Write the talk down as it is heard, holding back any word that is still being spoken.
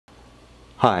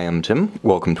Hi, I'm Tim.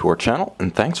 Welcome to our channel,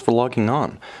 and thanks for logging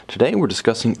on. Today we're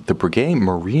discussing the Breguet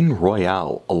Marine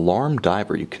Royale Alarm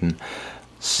Diver. You can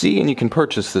see and you can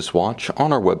purchase this watch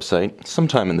on our website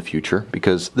sometime in the future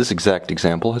because this exact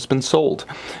example has been sold.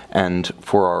 And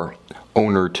for our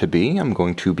owner-to-be, I'm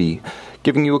going to be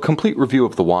giving you a complete review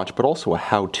of the watch, but also a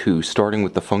how-to, starting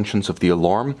with the functions of the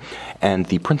alarm and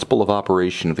the principle of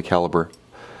operation of the caliber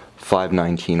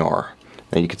 519R.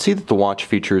 Now you can see that the watch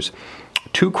features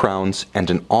two crowns and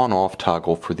an on-off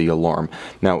toggle for the alarm.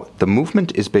 Now, the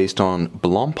movement is based on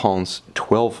Blancpain's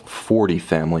 1240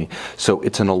 family, so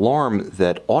it's an alarm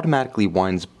that automatically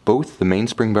winds both the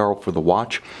mainspring barrel for the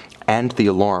watch and the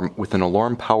alarm with an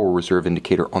alarm power reserve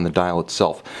indicator on the dial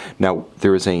itself. Now,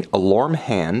 there is an alarm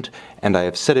hand, and I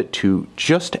have set it to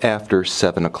just after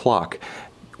 7 o'clock.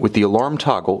 With the alarm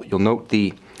toggle, you'll note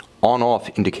the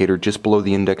on-off indicator just below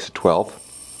the index at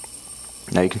 12.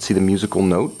 Now you can see the musical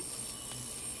note.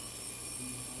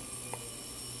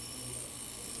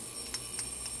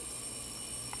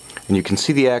 And you can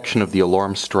see the action of the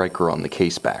alarm striker on the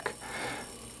case back.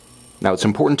 Now it's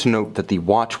important to note that the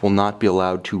watch will not be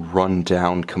allowed to run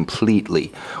down completely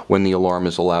when the alarm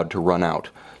is allowed to run out.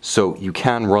 So you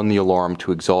can run the alarm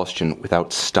to exhaustion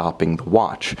without stopping the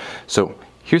watch. So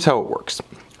here's how it works.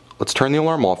 Let's turn the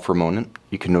alarm off for a moment.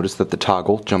 You can notice that the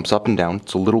toggle jumps up and down.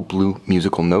 It's a little blue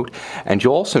musical note. And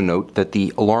you'll also note that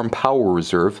the alarm power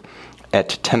reserve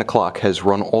at 10 o'clock has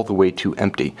run all the way to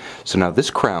empty. So now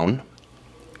this crown,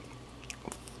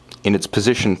 in its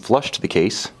position flush to the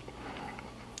case,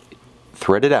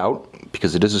 thread it out,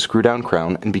 because it is a screw-down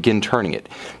crown, and begin turning it.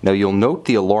 Now you'll note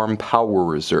the alarm power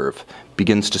reserve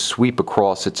begins to sweep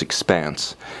across its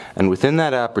expanse, and within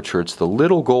that aperture it's the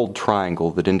little gold triangle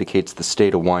that indicates the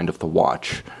state of wind of the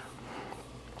watch.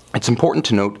 It's important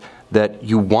to note that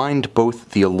you wind both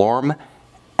the alarm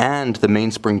and the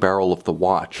mainspring barrel of the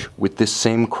watch with this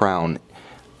same crown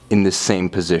in this same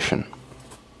position.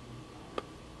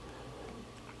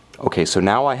 Okay, so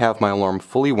now I have my alarm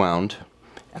fully wound,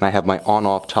 and I have my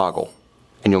on-off toggle.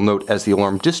 And you'll note as the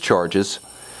alarm discharges,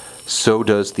 so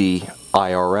does the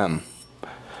IRM.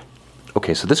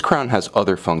 Okay, so this crown has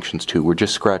other functions too. We're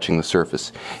just scratching the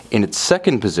surface. In its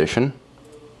second position,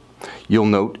 you'll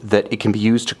note that it can be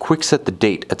used to quick set the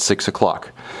date at 6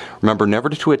 o'clock. Remember never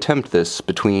to attempt this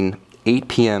between 8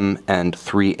 p.m. and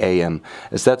 3 a.m.,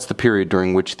 as that's the period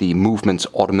during which the movement's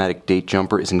automatic date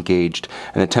jumper is engaged,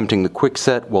 and attempting the quick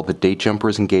set while the date jumper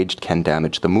is engaged can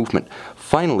damage the movement.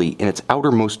 Finally, in its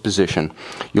outermost position,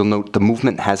 you'll note the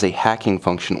movement has a hacking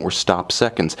function or stop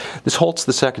seconds. This halts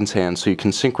the seconds hand so you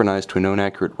can synchronize to a known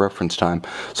accurate reference time,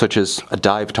 such as a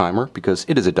dive timer, because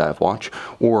it is a dive watch,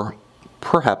 or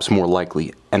perhaps more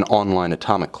likely, an online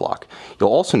atomic clock. You'll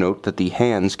also note that the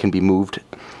hands can be moved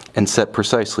and set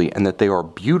precisely, and that they are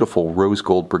beautiful rose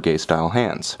gold Breguet style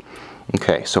hands.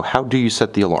 Okay, so how do you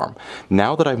set the alarm?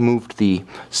 Now that I've moved the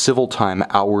civil time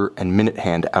hour and minute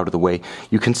hand out of the way,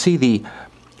 you can see the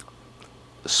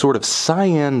sort of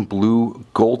cyan blue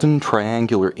golden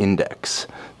triangular index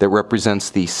that represents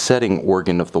the setting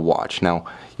organ of the watch. Now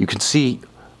you can see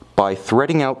by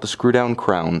threading out the screw down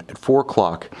crown at 4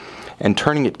 o'clock and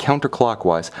turning it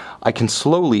counterclockwise, I can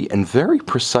slowly and very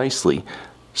precisely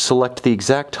select the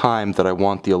exact time that I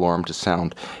want the alarm to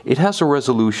sound. It has a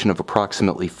resolution of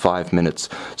approximately 5 minutes,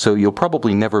 so you'll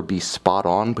probably never be spot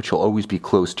on, but you'll always be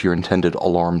close to your intended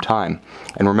alarm time.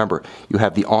 And remember, you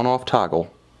have the on-off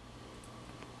toggle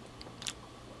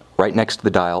right next to the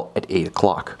dial at 8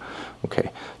 o'clock. Okay,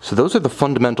 so those are the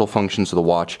fundamental functions of the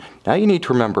watch. Now you need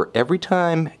to remember, every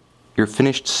time you're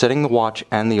finished setting the watch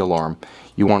and the alarm,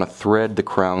 you want to thread the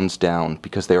crowns down,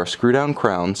 because they are screw-down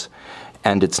crowns,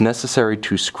 and it's necessary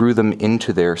to screw them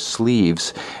into their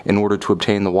sleeves in order to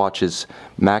obtain the watch's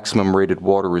maximum rated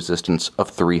water resistance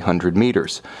of 300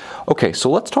 meters. Okay,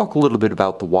 so let's talk a little bit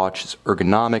about the watch's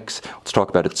ergonomics. Let's talk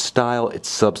about its style, its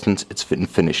substance, its fit and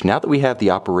finish. Now that we have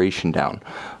the operation down,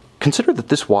 consider that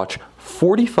this watch,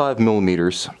 45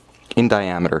 millimeters in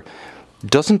diameter,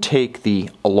 doesn't take the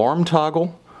alarm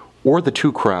toggle or the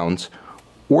two crowns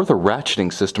or the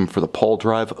ratcheting system for the pawl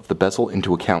drive of the bezel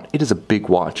into account. It is a big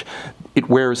watch. It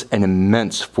wears an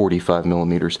immense 45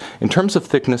 millimeters. In terms of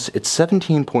thickness, it's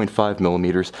 17.5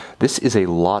 millimeters. This is a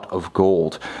lot of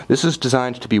gold. This is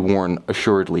designed to be worn,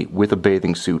 assuredly, with a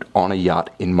bathing suit on a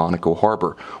yacht in Monaco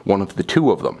Harbor, one of the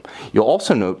two of them. You'll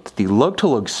also note that the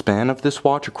lug-to-lug span of this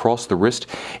watch across the wrist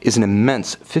is an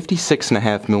immense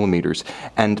 56.5 millimeters,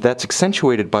 and that's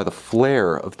accentuated by the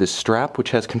flare of this strap,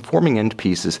 which has conforming end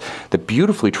pieces that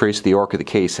beautifully trace the arc of the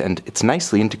case, and it's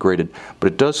nicely integrated, but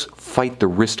it does fight the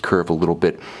wrist curve a little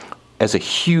bit. As a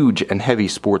huge and heavy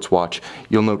sports watch,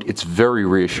 you'll note it's very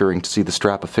reassuring to see the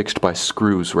strap affixed by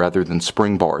screws rather than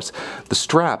spring bars. The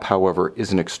strap, however,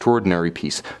 is an extraordinary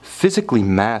piece, physically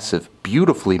massive,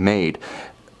 beautifully made,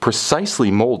 precisely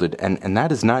molded, and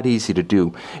that is not easy to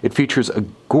do. It features a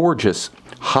gorgeous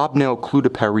hobnail clou de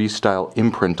Paris style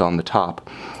imprint on the top.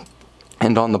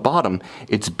 And on the bottom,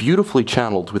 it's beautifully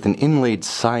channeled with an inlaid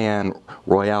cyan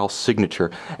Royale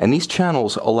signature, and these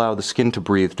channels allow the skin to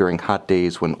breathe during hot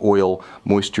days when oil,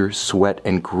 moisture, sweat,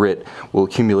 and grit will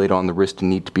accumulate on the wrist and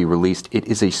need to be released. It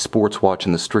is a sports watch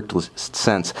in the strictest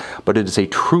sense, but it is a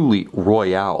truly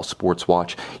Royale sports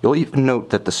watch. You'll even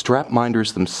note that the strap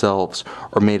minders themselves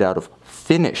are made out of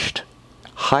finished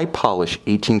high polish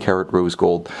 18 karat rose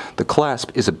gold. The clasp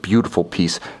is a beautiful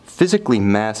piece, physically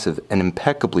massive and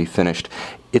impeccably finished.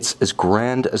 It's as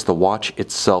grand as the watch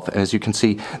itself, and as you can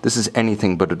see, this is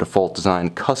anything but a default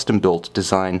design, custom built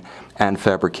design and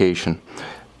fabrication.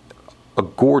 A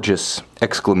gorgeous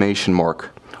exclamation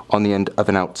mark on the end of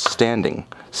an outstanding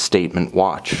statement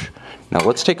watch. Now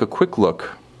let's take a quick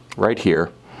look right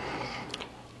here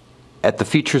at the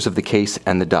features of the case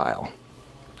and the dial.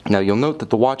 Now you'll note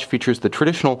that the watch features the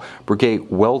traditional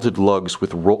Breguet welded lugs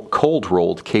with cold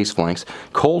rolled case flanks,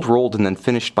 cold rolled and then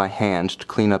finished by hand to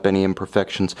clean up any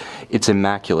imperfections. It's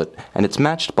immaculate, and it's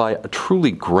matched by a truly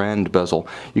grand bezel.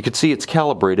 You can see it's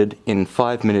calibrated in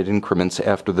 5-minute increments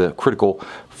after the critical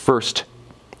first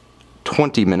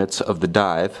 20 minutes of the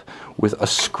dive with a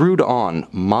screwed-on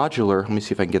modular, let me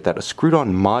see if I can get that, a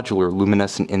screwed-on modular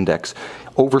luminescent index,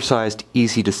 oversized,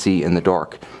 easy to see in the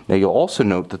dark. Now you'll also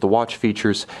note that the watch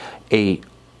features a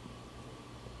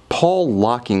pawl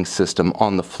locking system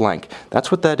on the flank.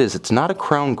 That's what that is. It's not a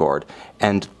crown guard,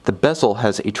 and the bezel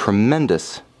has a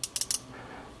tremendous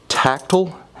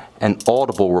tactile and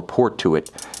audible report to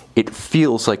it. It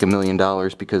feels like $1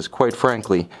 million because, quite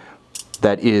frankly,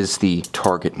 that is the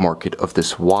target market of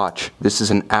this watch. This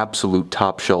is an absolute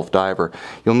top-shelf diver.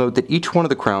 You'll note that each one of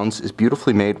the crowns is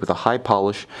beautifully made with a high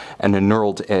polish and a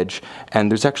knurled edge, and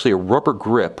there's actually a rubber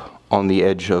grip on the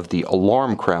edge of the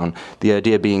alarm crown, the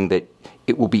idea being that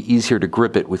it will be easier to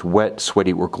grip it with wet,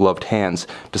 sweaty, or gloved hands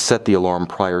to set the alarm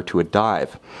prior to a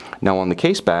dive. Now on the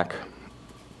case back,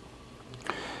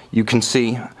 you can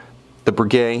see the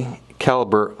Breguet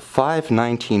caliber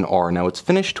 519R. Now it's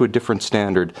finished to a different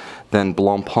standard than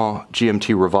Blancpain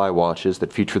GMT Revive watches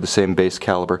that feature the same base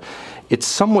caliber. It's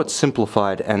somewhat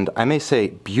simplified and, I may say,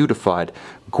 beautified.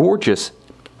 Gorgeous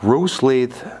rose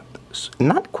lathe,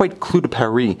 not quite clou de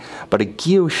Paris, but a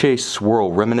guilloche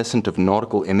swirl reminiscent of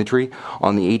nautical imagery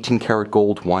on the 18 karat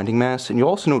gold winding mass, and you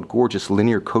also note gorgeous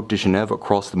linear Côte de Genève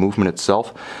across the movement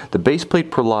itself. The base plate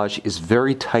perlage is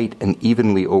very tight and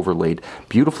evenly overlaid,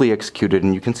 beautifully executed,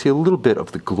 and you can see a little bit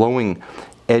of the glowing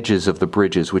edges of the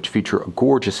bridges, which feature a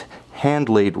gorgeous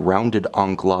hand-laid rounded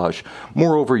anglage.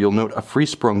 Moreover, you'll note a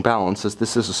free-sprung balance, as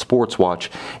this is a sports watch.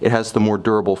 It has the more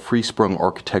durable free-sprung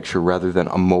architecture rather than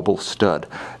a mobile stud.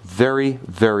 Very,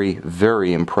 very,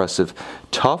 very impressive.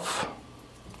 Tough,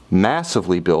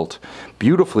 massively built,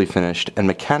 beautifully finished, and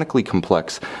mechanically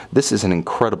complex. This is an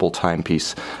incredible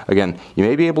timepiece. Again, you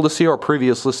may be able to see our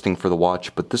previous listing for the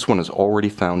watch, but this one has already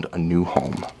found a new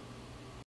home.